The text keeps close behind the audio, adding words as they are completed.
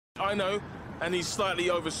I know, and he's slightly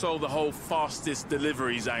oversold the whole fastest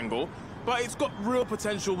deliveries angle, but it's got real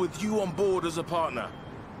potential with you on board as a partner.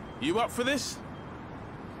 You up for this?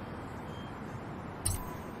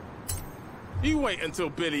 You wait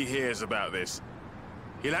until Billy hears about this.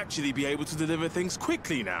 He'll actually be able to deliver things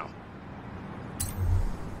quickly now.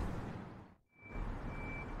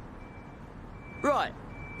 Right,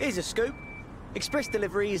 here's a scoop. Express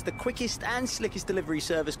delivery is the quickest and slickest delivery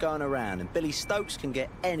service going around, and Billy Stokes can get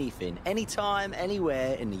anything, anytime,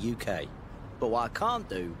 anywhere in the UK. But what I can't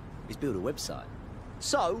do is build a website.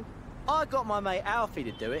 So, I got my mate Alfie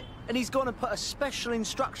to do it, and he's gone and put a special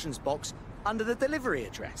instructions box under the delivery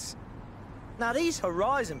address. Now, these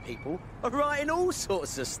Horizon people are writing all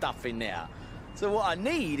sorts of stuff in there. So what I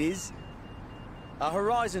need is a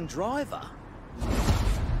Horizon driver.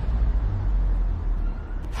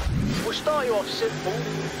 We'll start you off simple.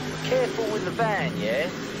 Careful with the van, yeah?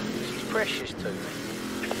 She's precious to me.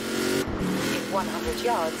 In 100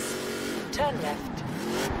 yards, turn left.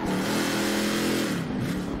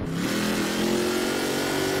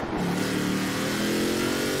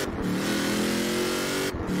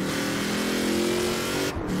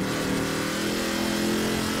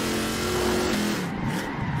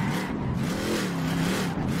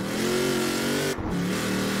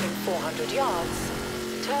 In 400 yards,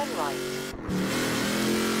 turn right.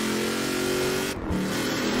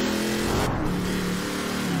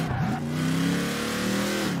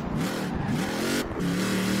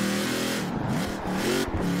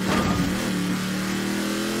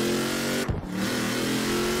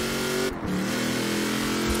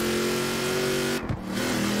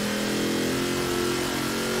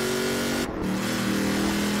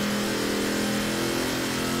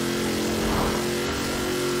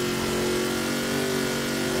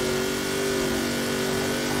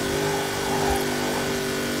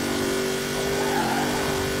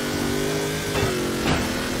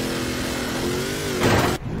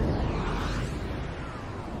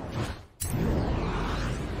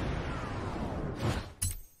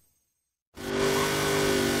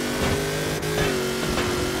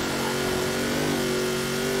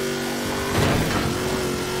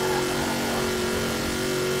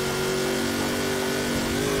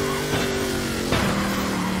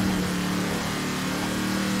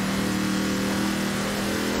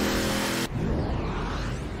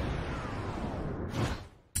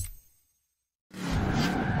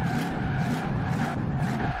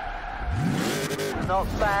 Not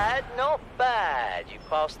bad, not bad. You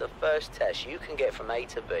passed the first test. You can get from A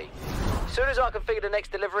to B. As soon as I can figure the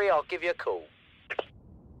next delivery, I'll give you a call.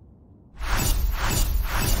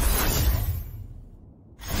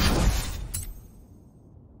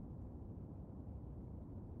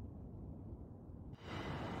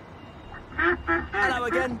 Hello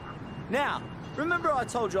again. Now, remember I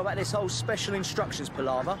told you about this whole special instructions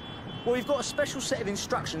palaver? Well, we've got a special set of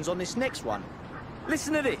instructions on this next one.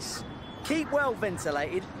 Listen to this. Keep well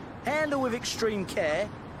ventilated, handle with extreme care,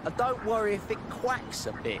 and don't worry if it quacks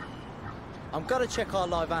a bit. I'm gonna check our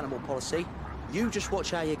live animal policy. You just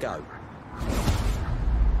watch how you go.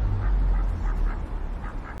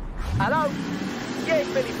 Hello? Yeah, it's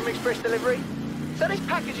Billy from Express Delivery. So this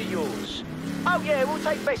package of yours? Oh yeah, we'll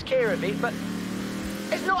take best care of it, but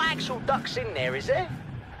there's not actual ducks in there, is there?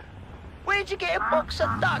 Where'd you get a box of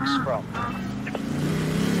ducks from?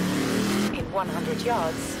 In 100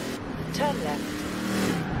 yards, turn left.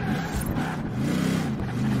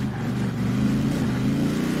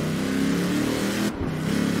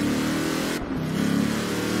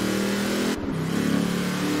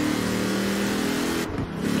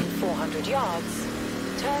 In 400 yards,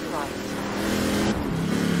 turn right.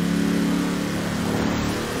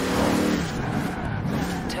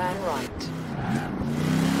 Turn right.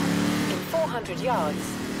 In 400 yards,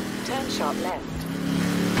 turn sharp left.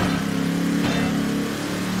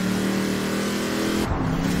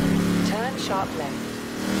 Turn sharp left.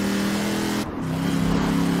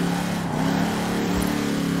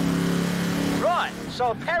 Right,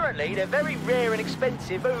 so apparently they're very rare and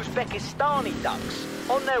expensive Uzbekistani ducks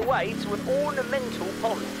on their way to an ornamental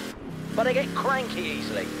pond. But they get cranky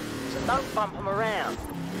easily, so don't bump them around.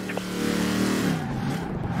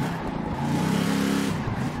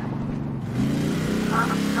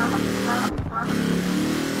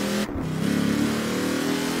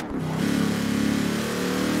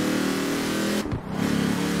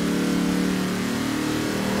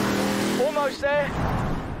 Almost there.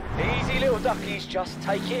 Easy little duckies, just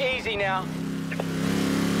take it easy now.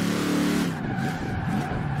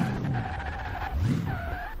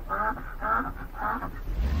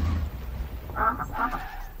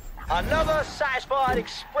 Another satisfied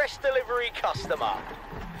express delivery customer.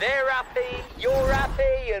 They're happy, you're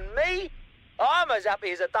happy, and me? I'm as happy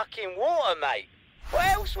as a duck in water, mate. What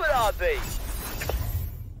else would I be?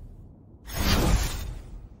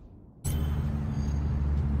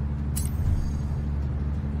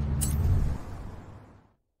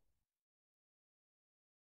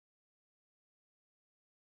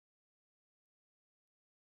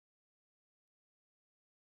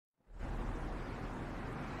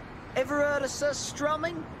 Ever heard of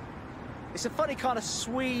surstrumming? It's a funny kind of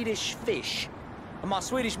Swedish fish. And my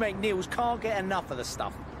Swedish mate Niels can't get enough of the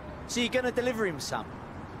stuff. So you're gonna deliver him some.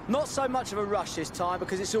 Not so much of a rush this time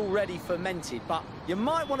because it's already fermented, but you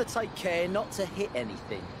might want to take care not to hit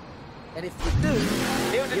anything. And if you do,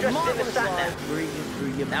 you might want to try breathing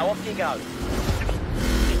through your mouth. Now off you go.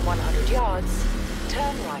 In 100 yards,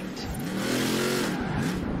 turn right.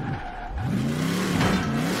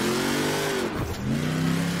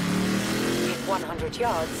 In 100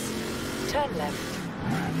 yards, turn left.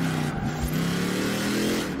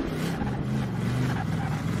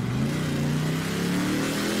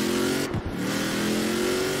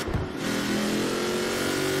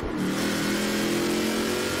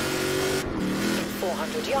 In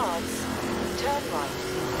 400 yards, turn right.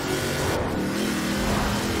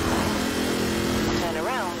 Turn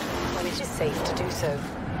around when it is safe to do so.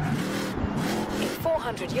 In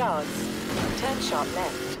 400 yards, turn sharp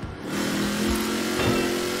left.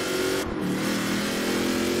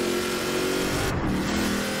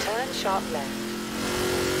 Turn sharp left.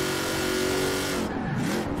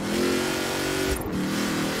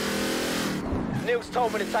 Niels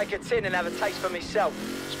told me to take a tin and have a taste for myself.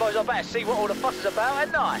 Suppose I better see what all the fuss is about,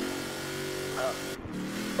 hadn't I?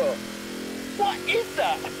 What is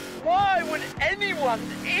that? Why would anyone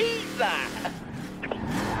eat that?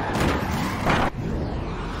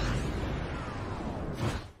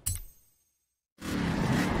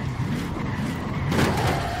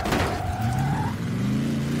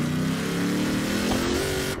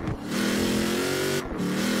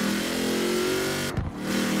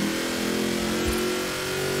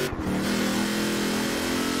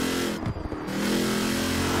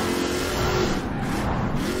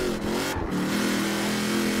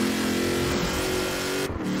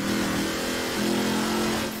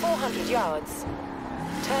 400 yards,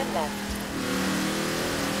 turn left.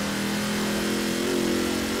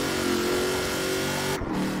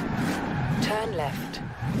 Turn left.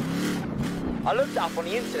 I looked it up on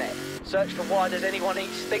the internet, searched for why does anyone eat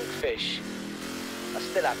stinkfish. I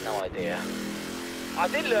still have no idea. I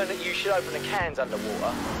did learn that you should open the cans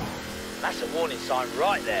underwater. That's a warning sign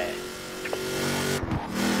right there.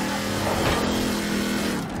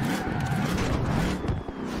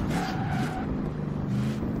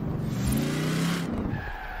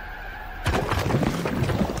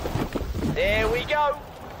 There we go.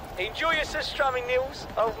 Enjoy your surstrumming, Niels,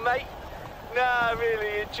 old mate. No, I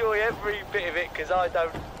really enjoy every bit of it, because I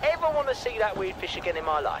don't ever want to see that weird fish again in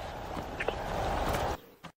my life.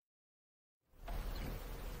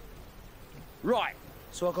 Right,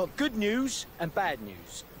 so I've got good news and bad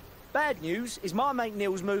news. Bad news is my mate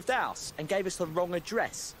Niels moved house and gave us the wrong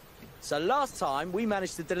address. So last time, we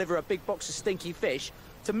managed to deliver a big box of stinky fish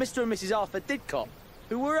to Mr. and Mrs. Arthur Didcot,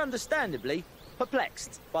 who were understandably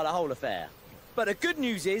perplexed by the whole affair. But the good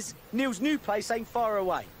news is, Niels' new place ain't far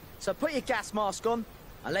away. So put your gas mask on,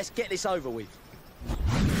 and let's get this over with.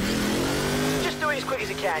 Just do it as quick as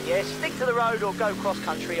you can, yeah? Stick to the road or go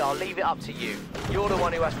cross-country, I'll leave it up to you. You're the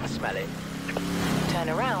one who has to smell it. Turn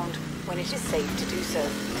around when it is safe to do so.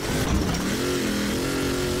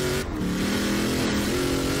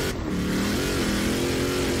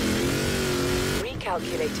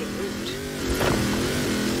 Recalculating route.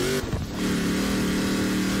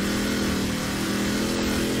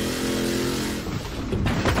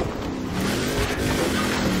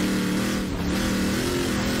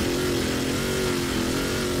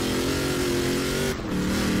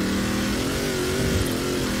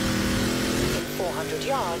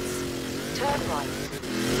 Yards, turn right.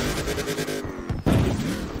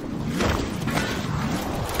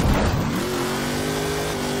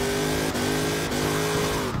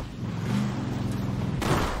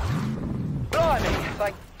 Blimey,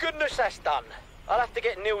 thank goodness that's done. I'll have to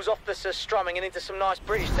get Niels off the surstrumming and into some nice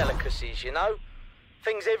British delicacies, you know?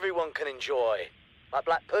 Things everyone can enjoy, like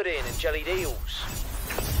black pudding and jellied eels.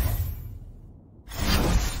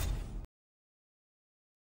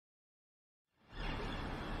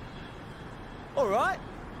 All right.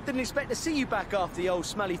 Didn't expect to see you back after the old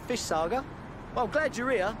smelly fish saga. Well, I'm glad you're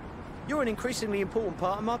here. You're an increasingly important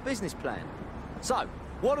part of my business plan. So,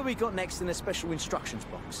 what have we got next in the special instructions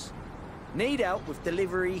box? Need help with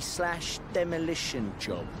delivery/demolition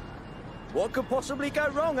job. What could possibly go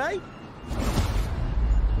wrong, eh?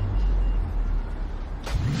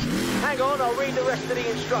 Hang on, I'll read the rest of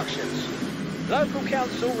the instructions. Local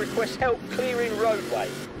council requests help clearing roadway.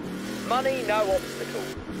 Money, no obstacle.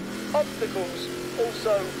 Obstacles,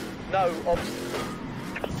 also no obstacle.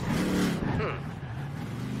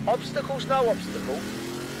 Obstacles, no obstacle.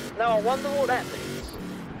 Now I wonder what that means.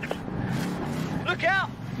 Look out!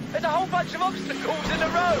 There's a whole bunch of obstacles in the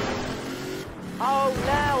road! Oh,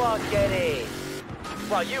 now I get it.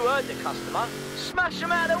 Well, you heard the customer. Smash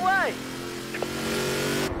them out of the way!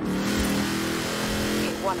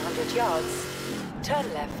 In 100 yards,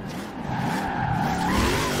 turn left.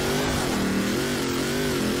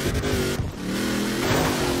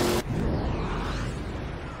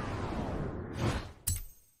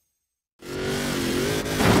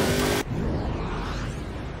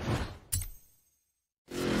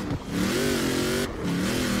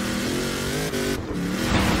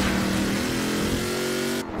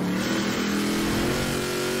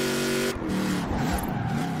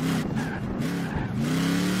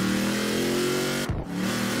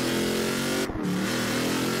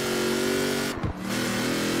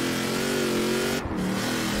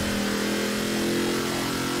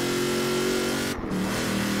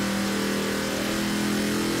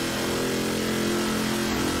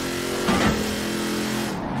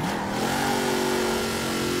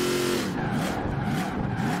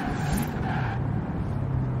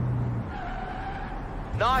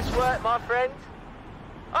 Nice work, my friend.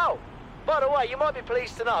 Oh, by the way, you might be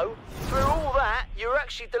pleased to know, through all that, you're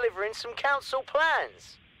actually delivering some council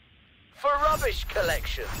plans for rubbish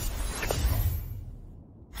collection.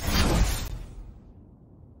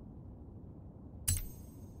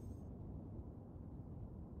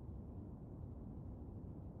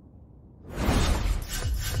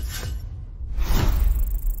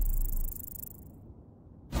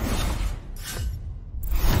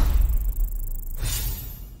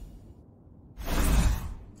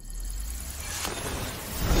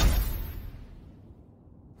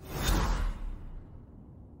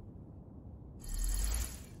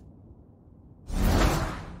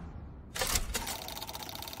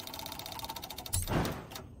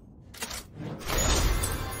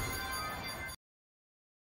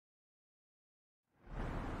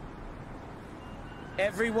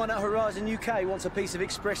 Everyone at Horizon UK wants a piece of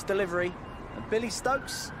express delivery, and Billy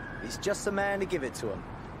Stokes is just the man to give it to them.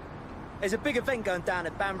 There's a big event going down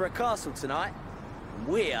at Bamborough Castle tonight, and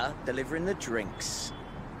we're delivering the drinks.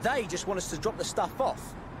 They just want us to drop the stuff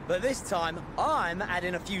off, but this time I'm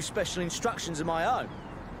adding a few special instructions of my own.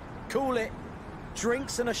 Call it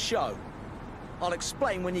Drinks and a Show. I'll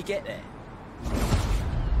explain when you get there.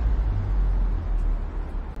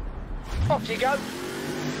 Off you go.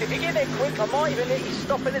 If you get there quick, I might even let you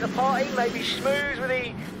stop in at the party, maybe schmooze with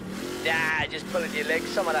the... Nah, just pulling your legs.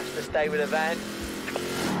 Someone has to stay with the van.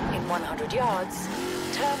 In 100 yards,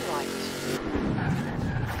 turn right.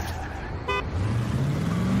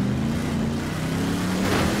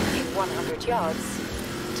 In 100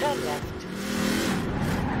 yards, turn left.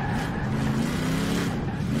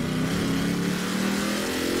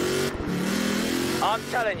 I'm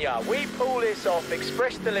telling ya, we pull this off,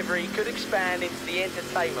 express delivery could expand into the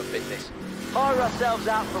entertainment business. Hire ourselves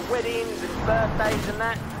out for weddings and birthdays and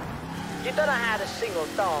that. You don't know how to sing or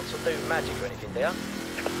dance or do magic or anything, do you?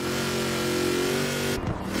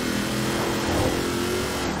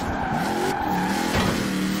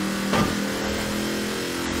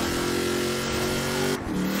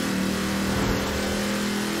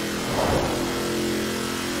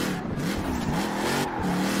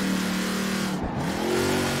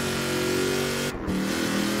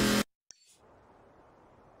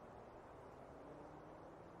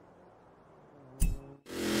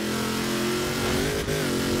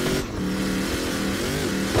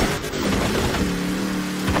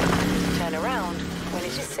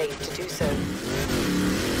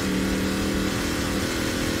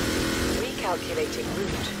 Calculating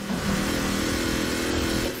route.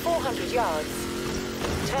 In 400 yards,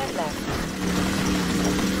 turn left.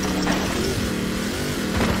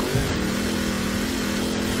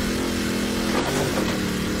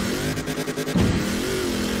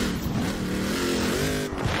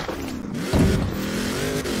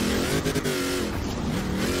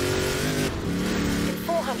 In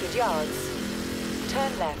 400 yards,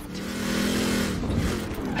 turn left.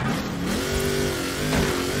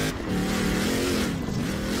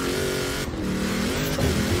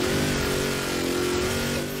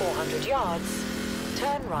 Yards,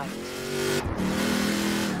 turn right.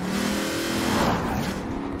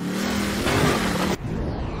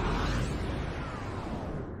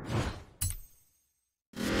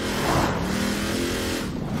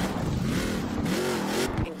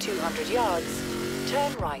 100 yards,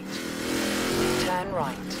 turn right. Turn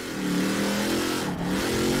right.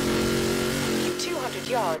 In 200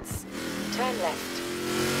 yards, turn left.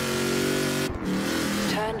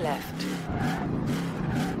 Turn left.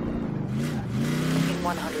 In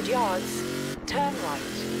 100 yards, turn right.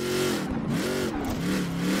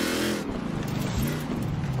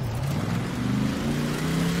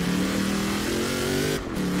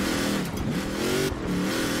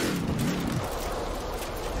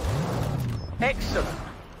 Excellent.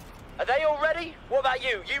 Are they all ready? What about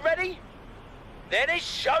you? You ready? Then it's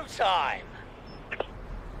showtime!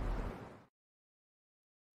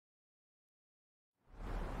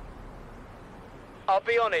 I'll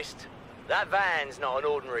be honest, that van's not an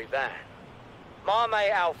ordinary van. My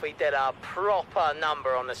mate Alfie did a proper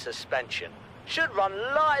number on the suspension. Should run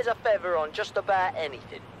light as a feather on just about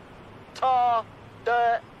anything. Tar,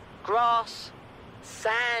 dirt, grass,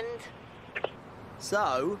 sand.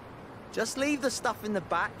 So, just leave the stuff in the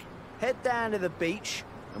back, head down to the beach,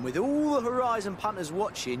 and with all the Horizon punters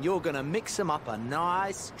watching, you're gonna mix them up a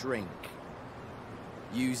nice drink.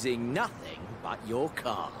 Using nothing but your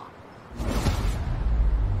car.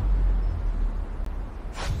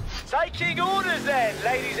 Taking orders then,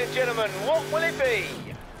 ladies and gentlemen. What will it be?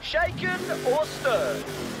 Shaken or stirred?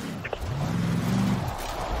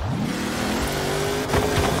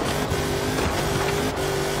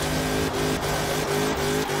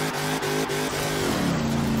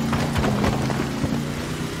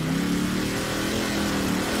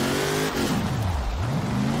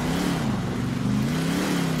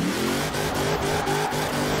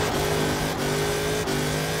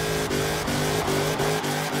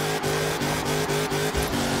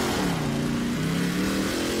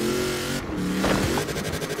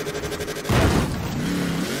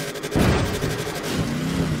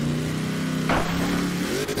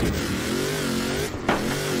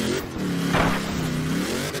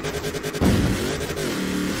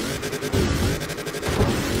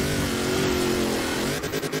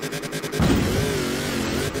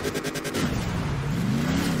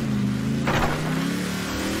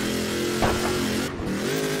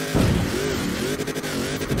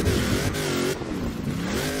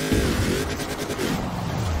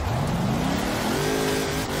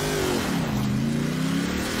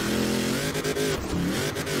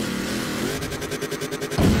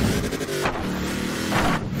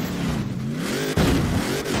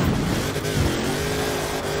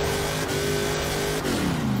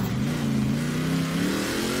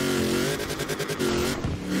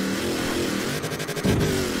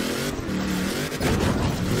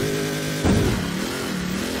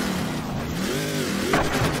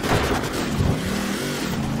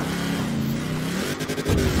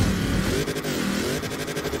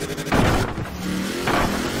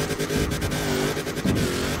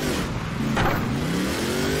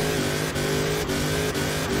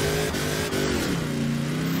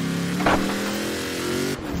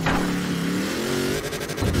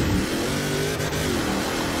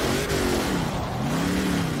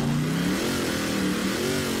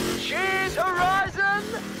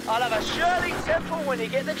 I'll have a Shirley Temple when you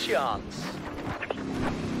get the chance.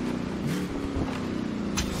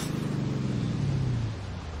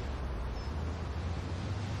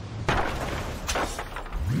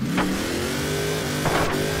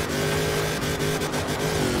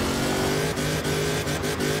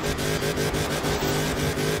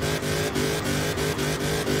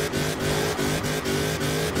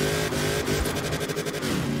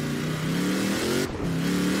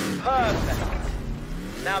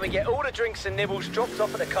 Now we get all the drinks and nibbles dropped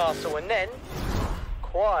off at the castle and then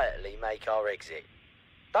quietly make our exit.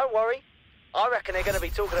 Don't worry, I reckon they're going to be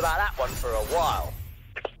talking about that one for a while.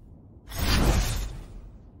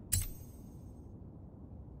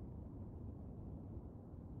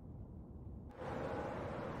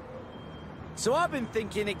 So I've been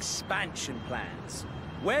thinking expansion plans,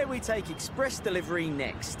 where we take express delivery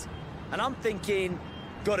next. And I'm thinking,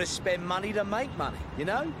 gotta spend money to make money, you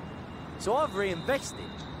know? So I've reinvested.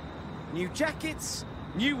 New jackets,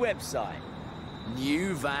 new website,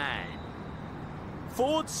 new van.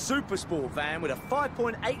 Ford Supersport van with a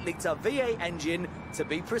 5.8-litre V8 engine, to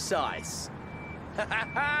be precise. Ha ha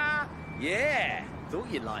ha! Yeah,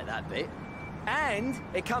 thought you'd like that bit. And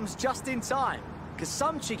it comes just in time, because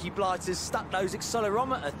some cheeky blighters stuck those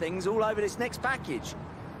accelerometer things all over this next package,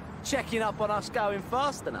 checking up on us going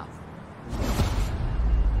fast enough.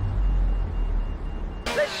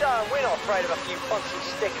 Let's show them we're not afraid of a few punchy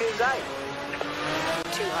stickers, eh?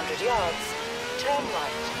 200 yards, turn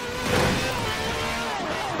right.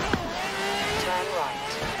 Turn right.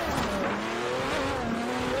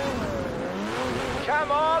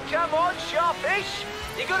 Come on, sharpish!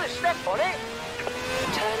 You gotta step on it.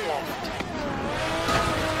 Turn left.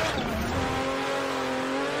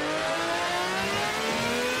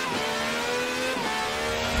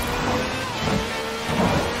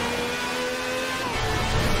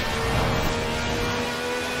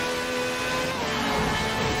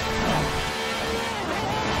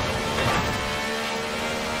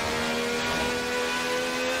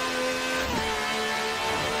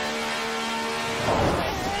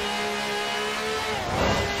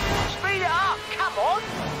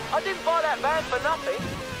 I didn't buy that van for nothing.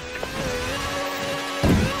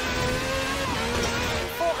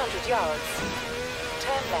 400 yards.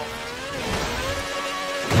 Turn left.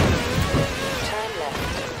 Turn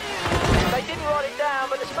left. They didn't write it down,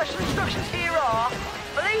 but the special instructions here are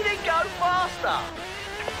bleed and go faster.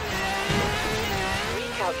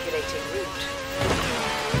 Recalculating route.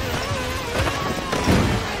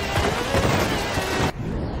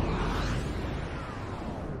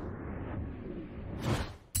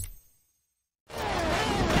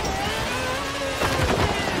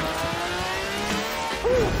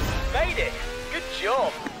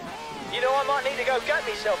 You know, I might need to go get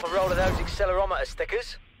myself a roll of those accelerometer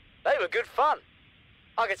stickers. They were good fun.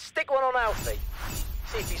 I could stick one on Alfie,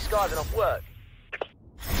 see if he's skiving off work.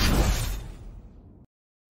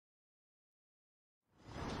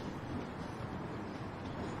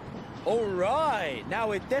 All right, now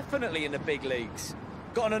we're definitely in the big leagues.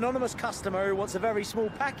 Got an anonymous customer who wants a very small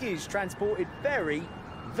package transported very,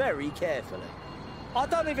 very carefully. I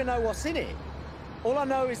don't even know what's in it. All I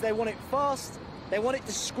know is they want it fast, they want it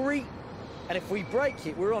discreet, and if we break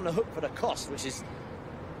it, we're on the hook for the cost, which is...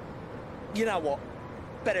 You know what?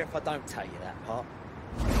 Better if I don't tell you that part.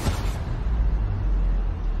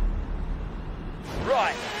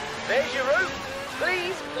 Right, there's your route.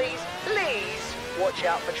 Please, please, please watch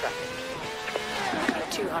out for traffic.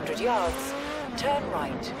 At 200 yards, turn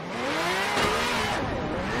right.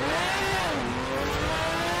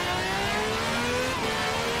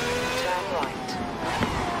 Turn right.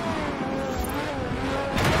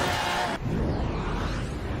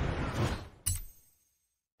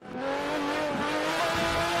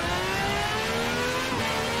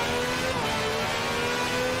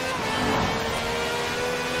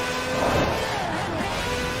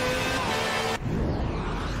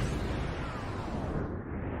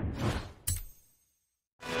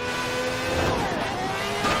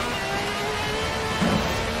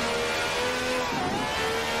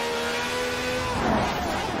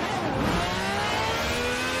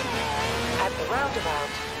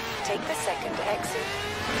 Take the second exit.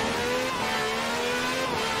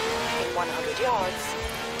 In 100 yards,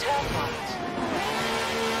 turn right.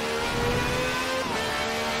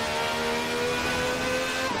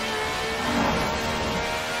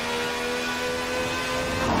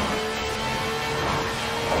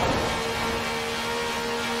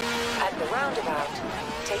 At the roundabout,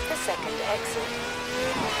 take the second exit.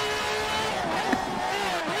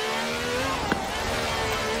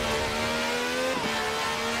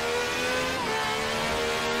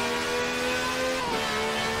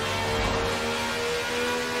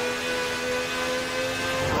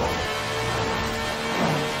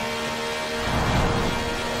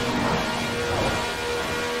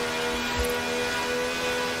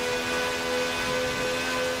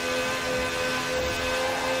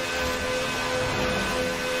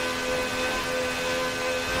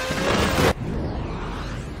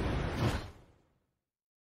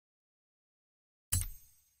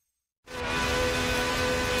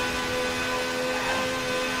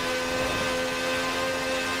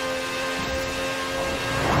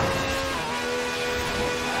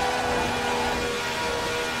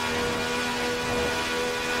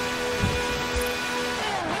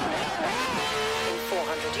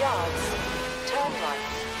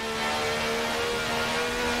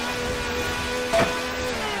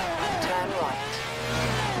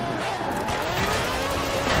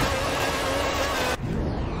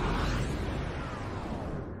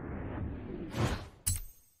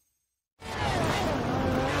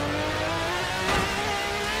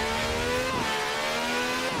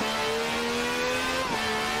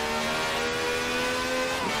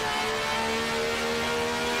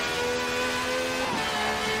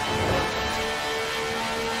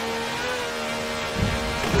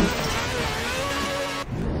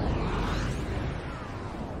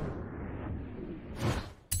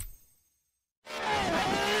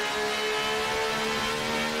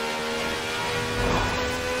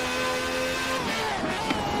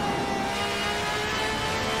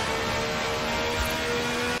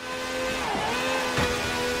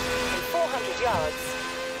 Yards.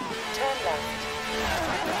 Turn left.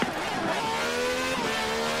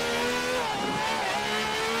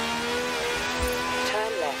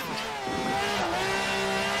 Turn left.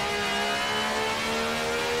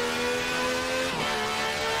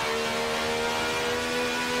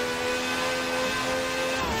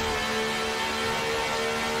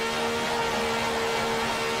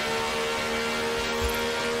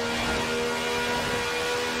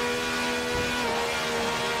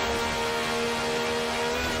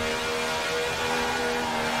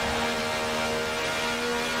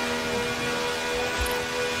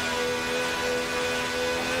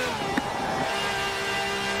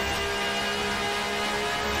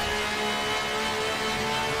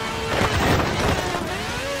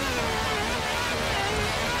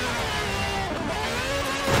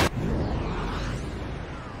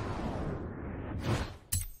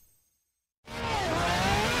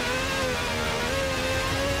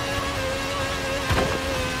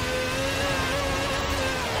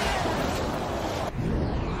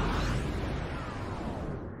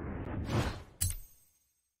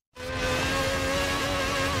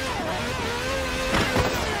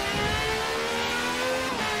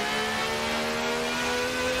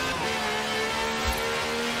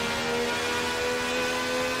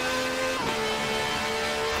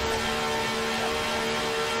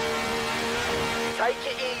 Take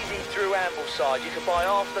it easy through Ambleside. You can buy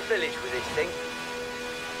half the village with this thing.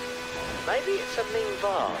 Maybe it's a mean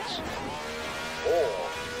vase. Or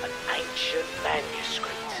an ancient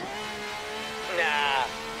manuscript. Nah,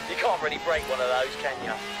 you can't really break one of those, can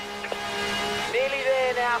you? Nearly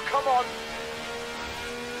there now, come on.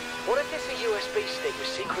 What if it's a USB stick with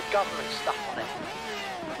secret government stuff on it?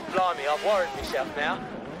 Blimey, I've worried myself now.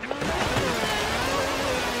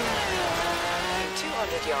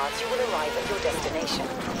 200 yards, you will arrive at your destination.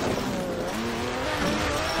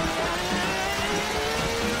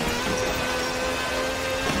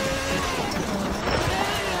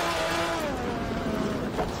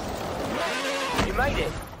 You made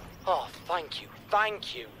it. Oh, thank you,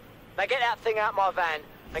 thank you. Now get that thing out my van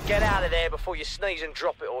and get out of there before you sneeze and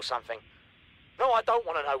drop it or something. No, I don't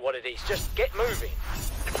want to know what it is. Just get moving.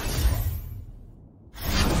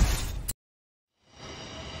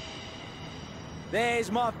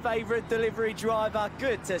 There's my favourite delivery driver.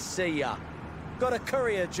 Good to see ya. Got a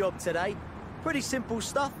courier job today. Pretty simple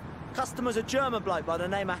stuff. Customer's a German bloke by the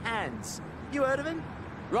name of Hans. You heard of him?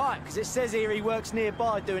 Right, because it says here he works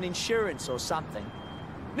nearby doing insurance or something.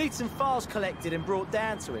 Need some files collected and brought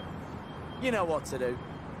down to him. You know what to do.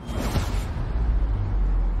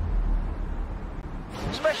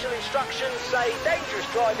 Special instructions say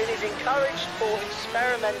dangerous driving is encouraged for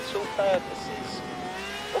experimental purposes.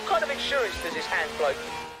 What kind of insurance does this Hans bloke?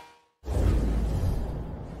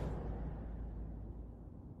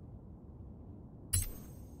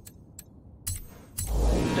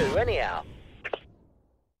 Do anyhow.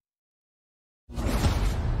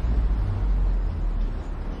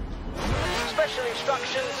 Special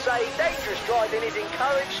instructions say dangerous driving is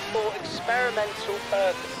encouraged for experimental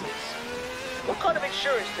purposes. What kind of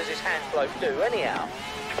insurance does this Hans bloke do anyhow?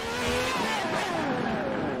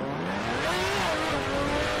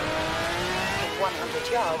 In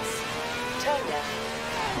 100 yards, turn left.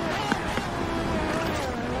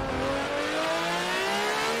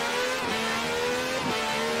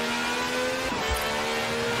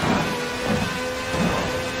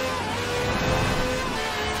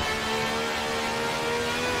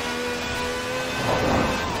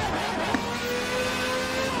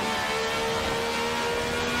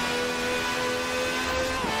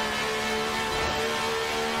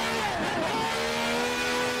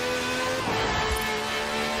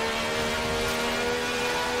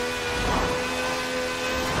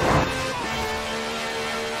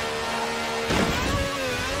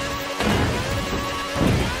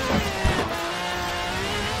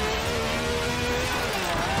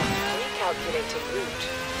 Calculating route.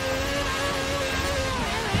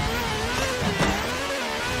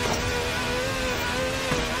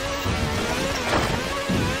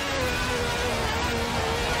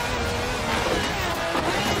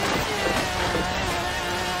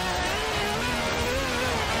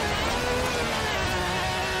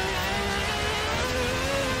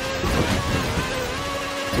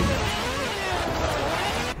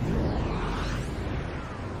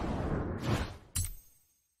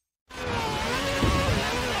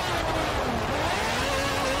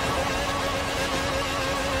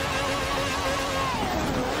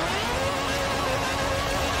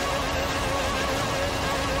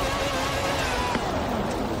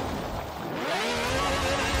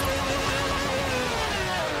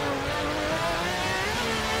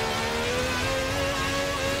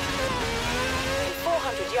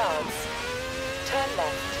 yards. Turn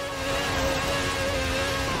left.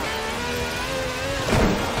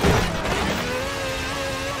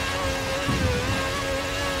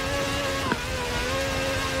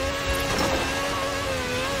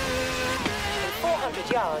 In 400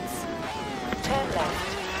 yards, turn left.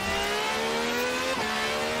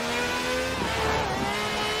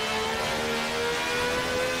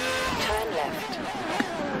 Turn left.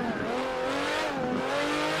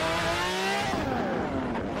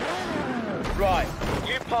 Right,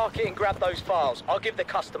 you park it and grab those files. I'll give the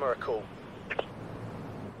customer a call.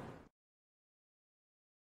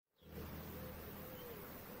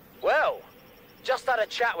 Well, just had a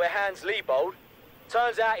chat with Hans Liebold.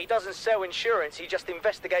 Turns out he doesn't sell insurance, he just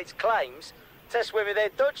investigates claims, tests whether they're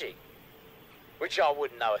dodgy. Which I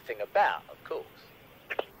wouldn't know a thing about, of course.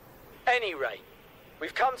 Any rate,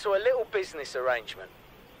 we've come to a little business arrangement.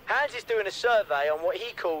 Hans is doing a survey on what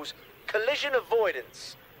he calls collision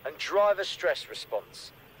avoidance and driver stress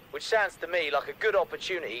response, which sounds to me like a good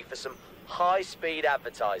opportunity for some high-speed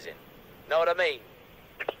advertising. Know what I mean?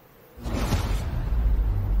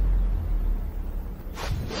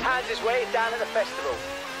 Hans is waiting down at the festival.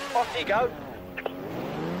 Off you go.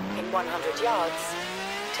 In 100 yards,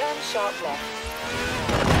 turn sharp left.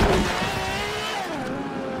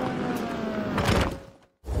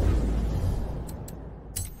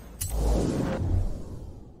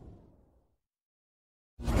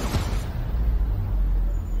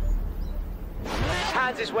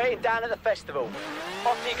 Hans is waiting down at the festival.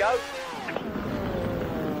 Off you go.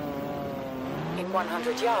 In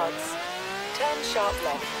 100 yards, turn sharp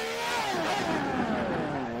left.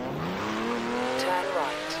 Turn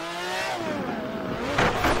right.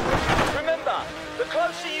 Remember, the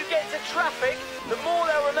closer you get to traffic, the more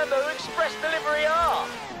they'll remember who express delivery are.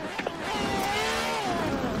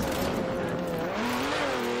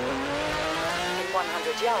 In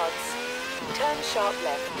 100 yards, turn sharp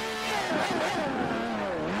left.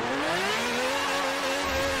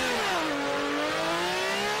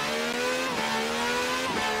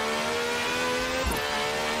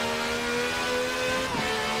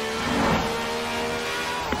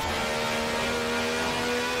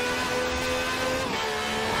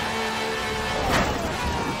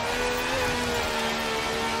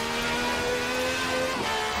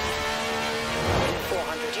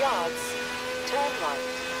 Turn right.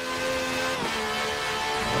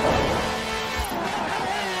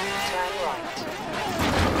 Turn right.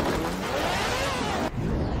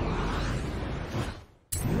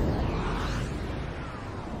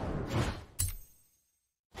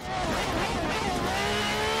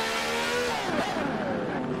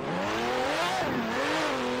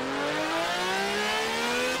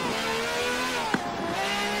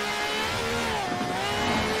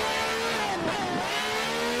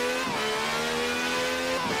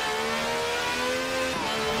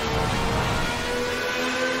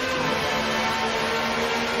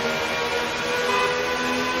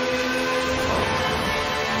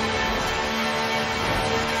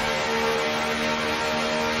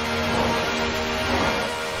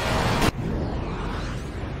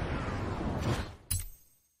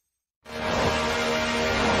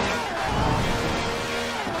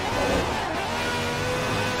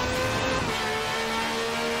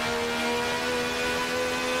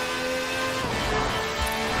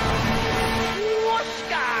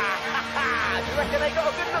 Reckon they got a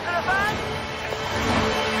good look at the van?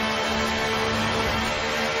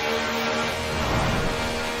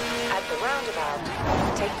 At the roundabout,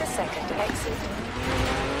 take the second exit.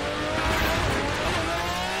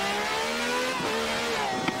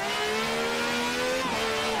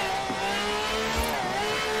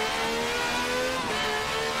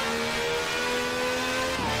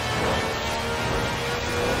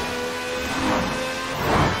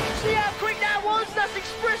 See how quick that was? That's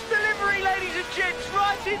express delivery, ladies and gents.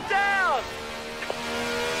 Write it down.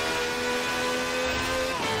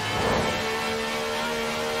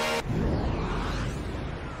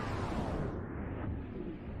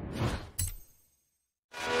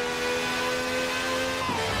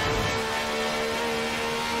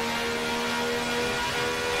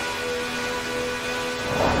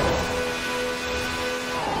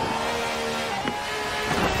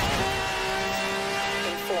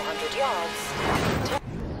 In 400 yards,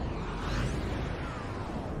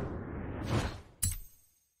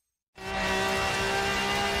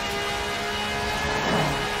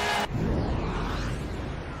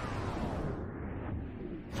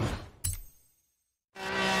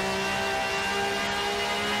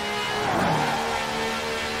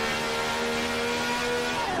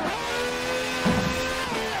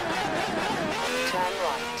 turn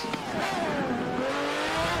right.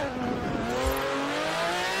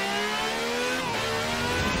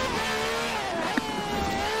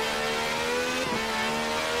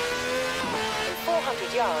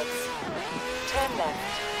 yards, turn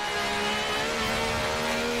left.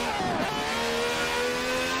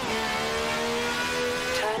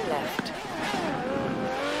 Turn left.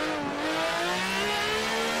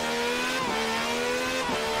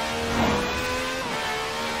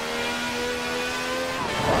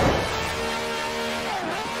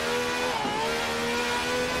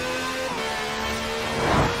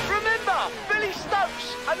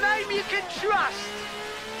 A name you can trust.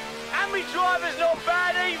 And me driver's not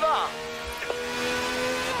bad either.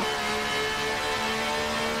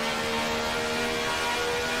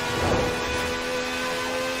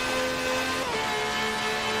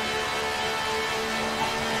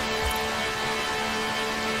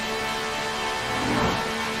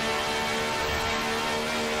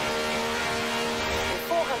 In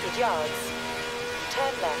 400 yards,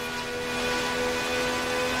 turn left.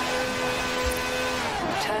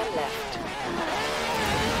 Turn left.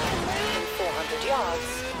 In 400 yards,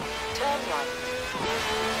 turn right.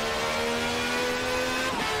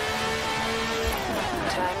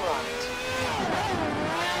 Turn right.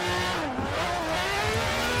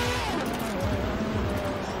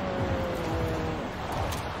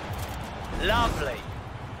 Lovely.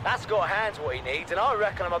 That's got hands what he needs, and I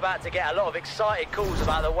reckon I'm about to get a lot of excited calls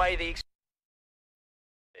about the way the...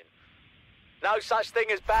 No such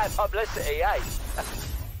thing as bad publicity, eh?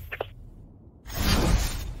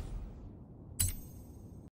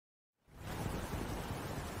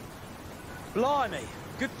 Blimey,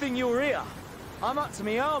 good thing you're here. I'm up to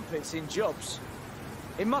my armpits in jobs.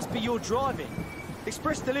 It must be your driving.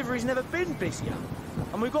 Express delivery's never been busier.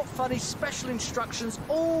 And we've got funny special instructions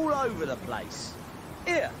all over the place.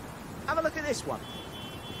 Here, have a look at this one.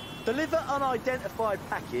 Deliver unidentified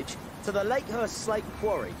package to the Lakehurst Slate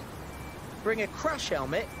Quarry. Bring a crash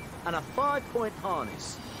helmet and a 5-point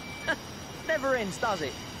harness. Never ends, does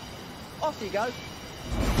it? Off you go.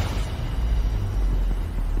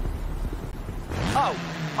 Oh,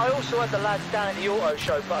 I also had the lads down at the auto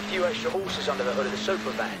show put a few extra horses under the hood of the super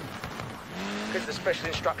van. Because the special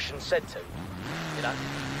instructions said to, you know.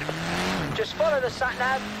 Just follow the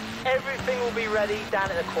sat-nav, everything will be ready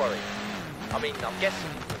down at the quarry. I mean, I'm guessing.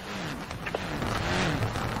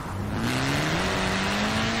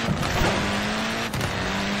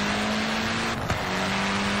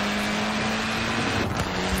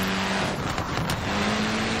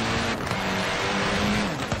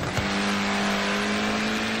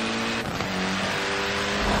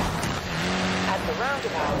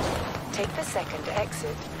 Take the second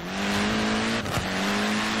exit.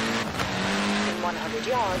 In 100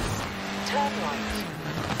 yards, turn right.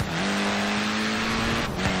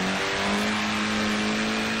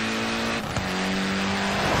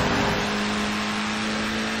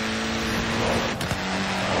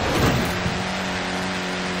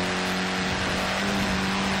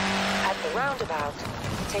 At the roundabout,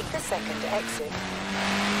 take the second exit.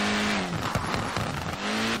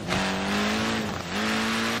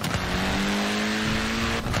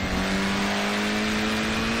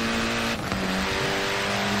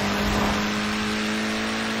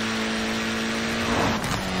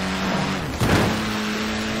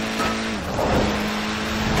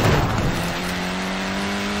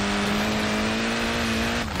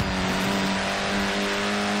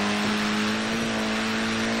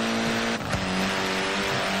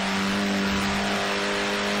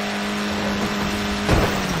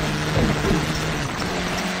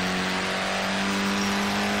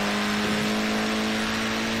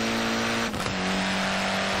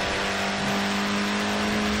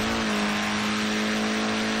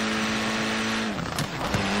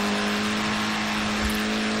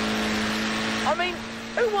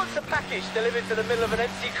 Who wants a package delivered to the middle of an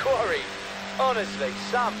empty quarry? Honestly,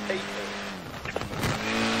 some people.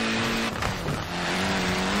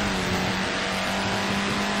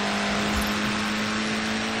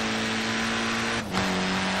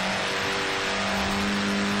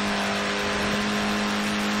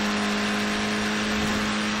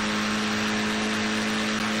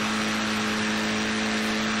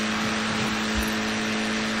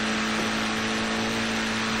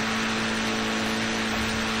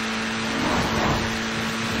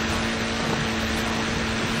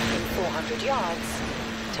 Yards,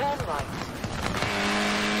 turn right.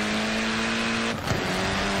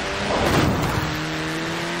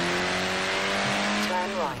 Turn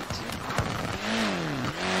right.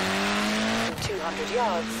 In 200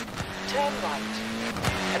 yards, turn right.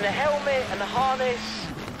 And the helmet and the harness,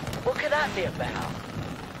 what could that be about?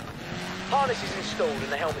 Harness is installed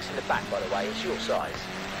and the helmet's in the back, by the way. It's your size.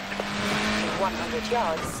 In 100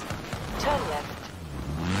 yards, turn left.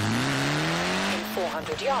 In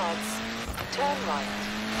 400 yards, turn right.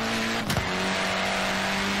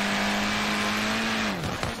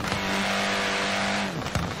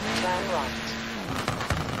 Turn right.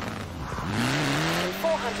 In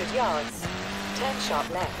 400 yards, turn sharp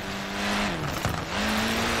left.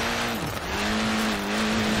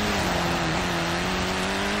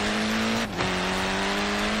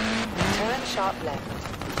 Turn sharp left.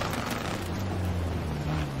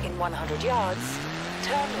 In 100 yards,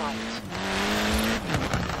 turn right.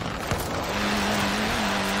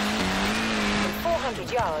 In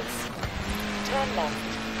 400 yards, turn left.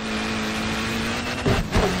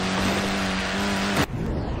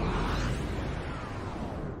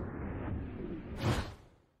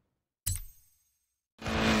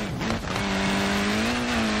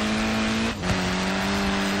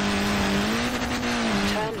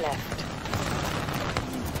 Turn left.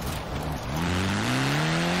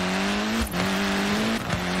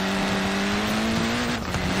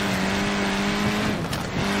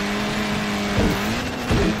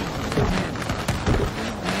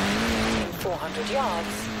 In 400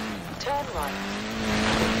 yards, turn right.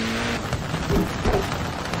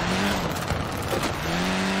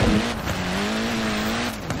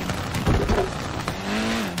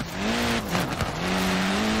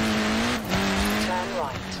 Turn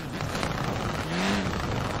right.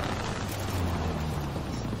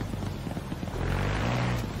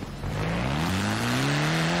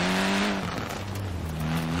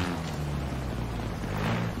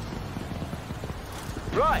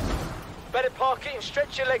 Right, better park it and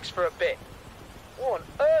stretch your legs for a bit. What on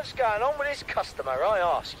earth's going on with this customer, I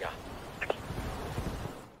ask you?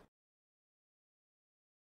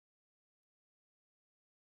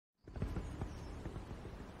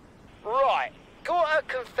 Right, got a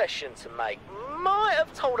confession to make. Might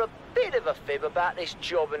have told a bit of a fib about this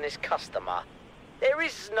job and this customer. There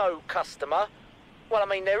is no customer. Well, I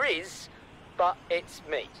mean, there is, but it's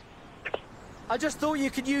me. I just thought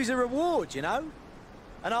you could use a reward, you know?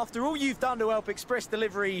 And after all you've done to help Express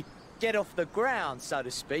Delivery get off the ground, so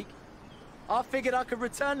to speak, I figured I could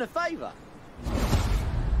return the favour.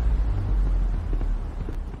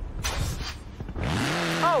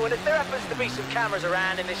 Oh, and if there happens to be some cameras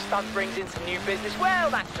around and this stunt brings in some new business,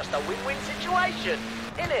 well, that's just a win-win situation,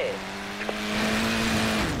 isn't it?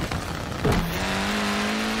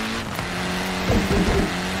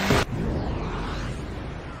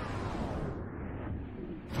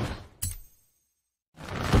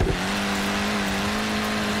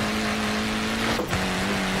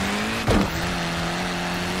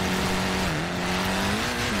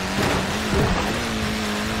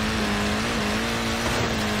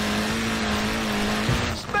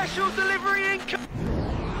 Special delivery incoming!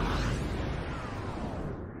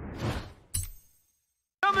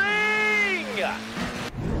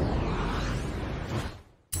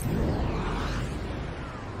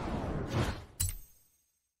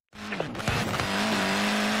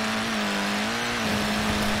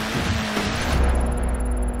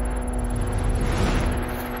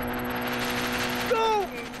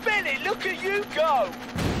 Golden Benny, look at you go!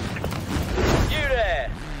 You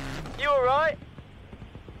there, you alright?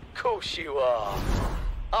 Of course you are.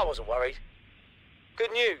 I wasn't worried.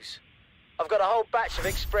 Good news. I've got a whole batch of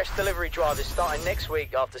express delivery drivers starting next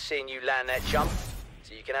week after seeing you land that jump,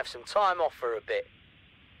 so you can have some time off for a bit.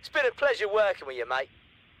 It's been a pleasure working with you, mate.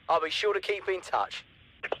 I'll be sure to keep in touch.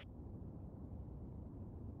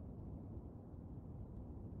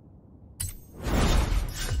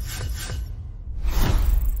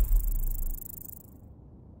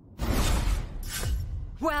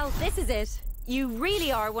 Well, this is it. You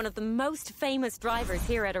really are one of the most famous drivers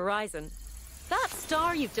here at Horizon. That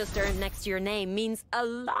star you've just earned next to your name means a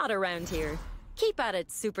lot around here. Keep at it,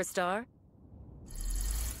 superstar.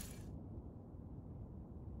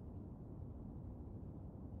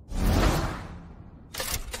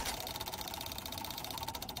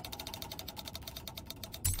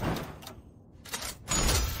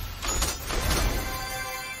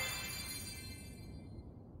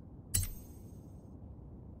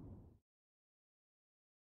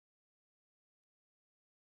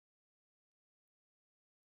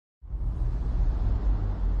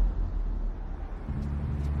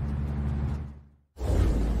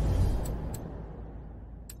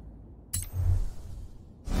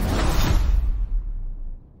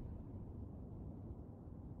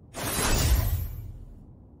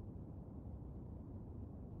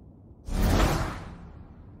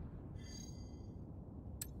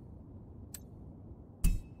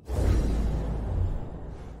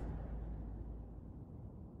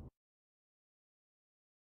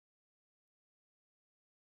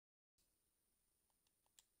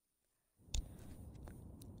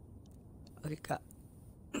 Okay.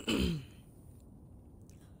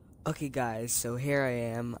 Okay guys, so here I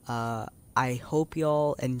am. I hope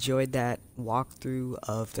y'all enjoyed that walkthrough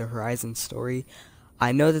of the Horizon story.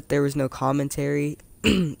 I know that there was no commentary,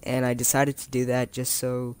 and I decided to do that just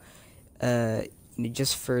so,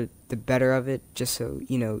 just for the better of it, just so,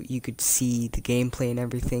 you could see the gameplay and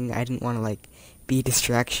everything. I didn't want to, be a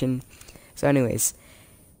distraction. So anyways,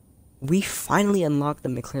 we finally unlocked the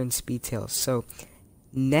McLaren Speedtail. So,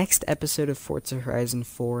 next episode of Forza Horizon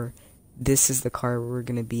 4, this is the car we're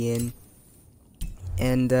gonna be in.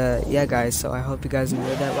 And yeah guys, so I hope you guys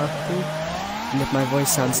enjoyed that walkthrough. And if my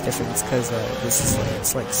voice sounds different, it's because this is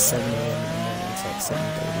it's like 7 a.m. in the morning, it's like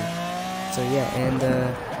 7:30. So yeah, and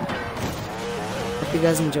hope you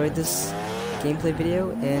guys enjoyed this gameplay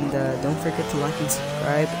video, and don't forget to like and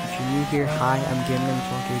subscribe. If you're new here, hi, I'm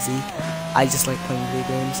Gamer12KZ. I just like playing video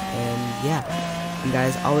games, and yeah. And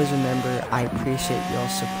guys, always remember, I appreciate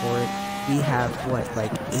y'all's support. We have what,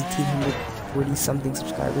 like 1,840 something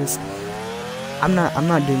subscribers. I'm not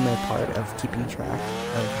doing my part of keeping track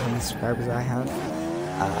of how many subscribers I have.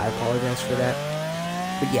 I apologize for that.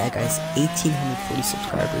 But yeah, guys, 1,840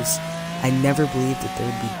 subscribers. I never believed that there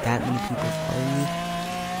would be that many people following me.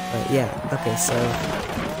 But yeah, okay, so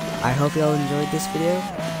I hope y'all enjoyed this video,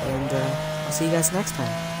 and I'll see you guys next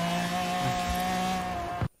time.